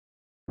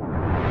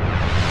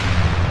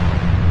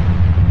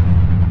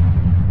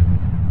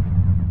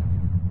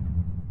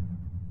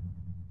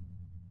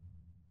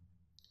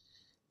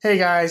Hey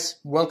guys,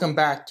 welcome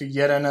back to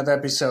yet another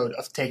episode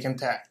of Take and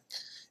Tech.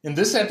 In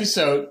this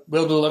episode,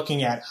 we'll be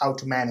looking at how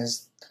to manage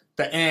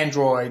the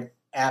Android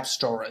app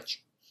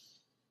storage.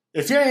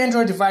 If your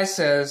Android device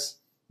says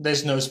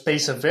there's no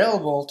space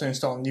available to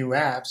install new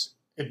apps,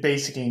 it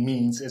basically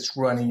means it's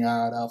running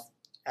out of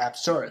app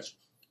storage.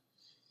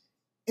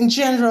 In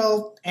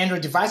general,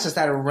 Android devices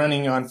that are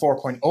running on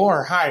 4.0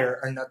 or higher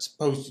are not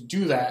supposed to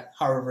do that.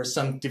 However,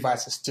 some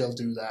devices still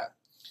do that.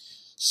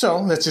 So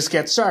let's just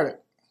get started.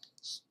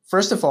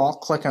 First of all,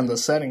 click on the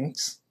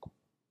settings.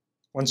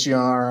 Once you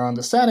are on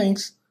the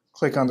settings,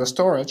 click on the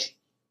storage.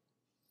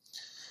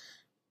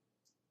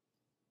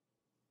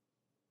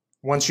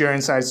 Once you're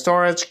inside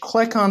storage,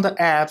 click on the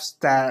apps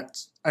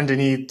that's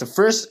underneath the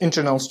first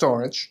internal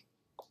storage.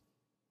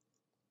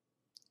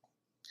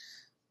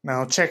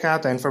 Now check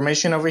out the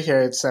information over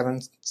here. It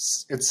says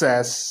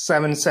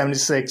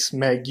 776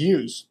 meg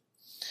use.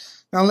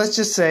 Now let's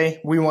just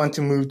say we want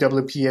to move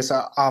WPS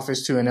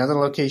Office to another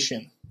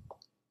location.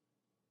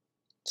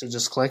 So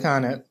just click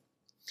on it.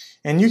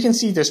 And you can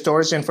see the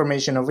storage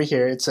information over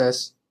here. It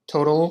says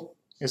total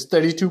is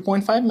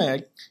 32.5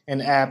 meg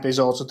and app is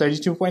also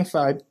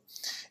 32.5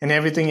 and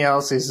everything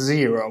else is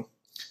 0.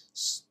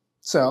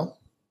 So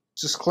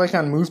just click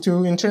on move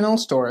to internal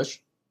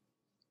storage.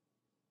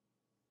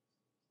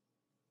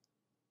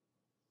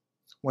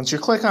 Once you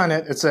click on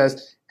it, it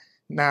says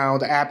now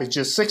the app is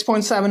just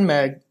 6.7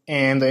 meg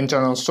and the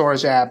internal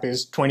storage app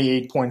is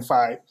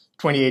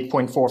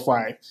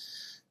 28.45.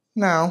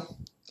 Now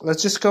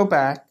let's just go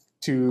back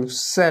to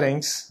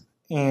settings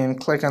and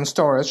click on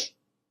storage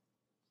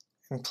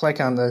and click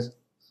on the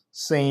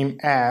same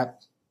app.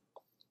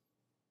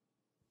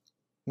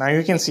 Now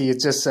you can see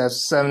it just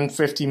says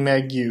 750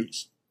 meg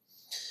use.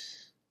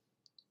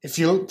 If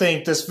you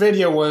think this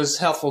video was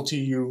helpful to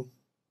you,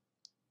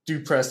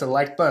 do press the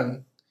like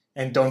button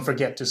and don't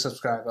forget to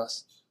subscribe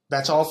us.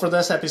 That's all for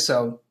this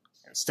episode.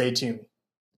 Stay tuned.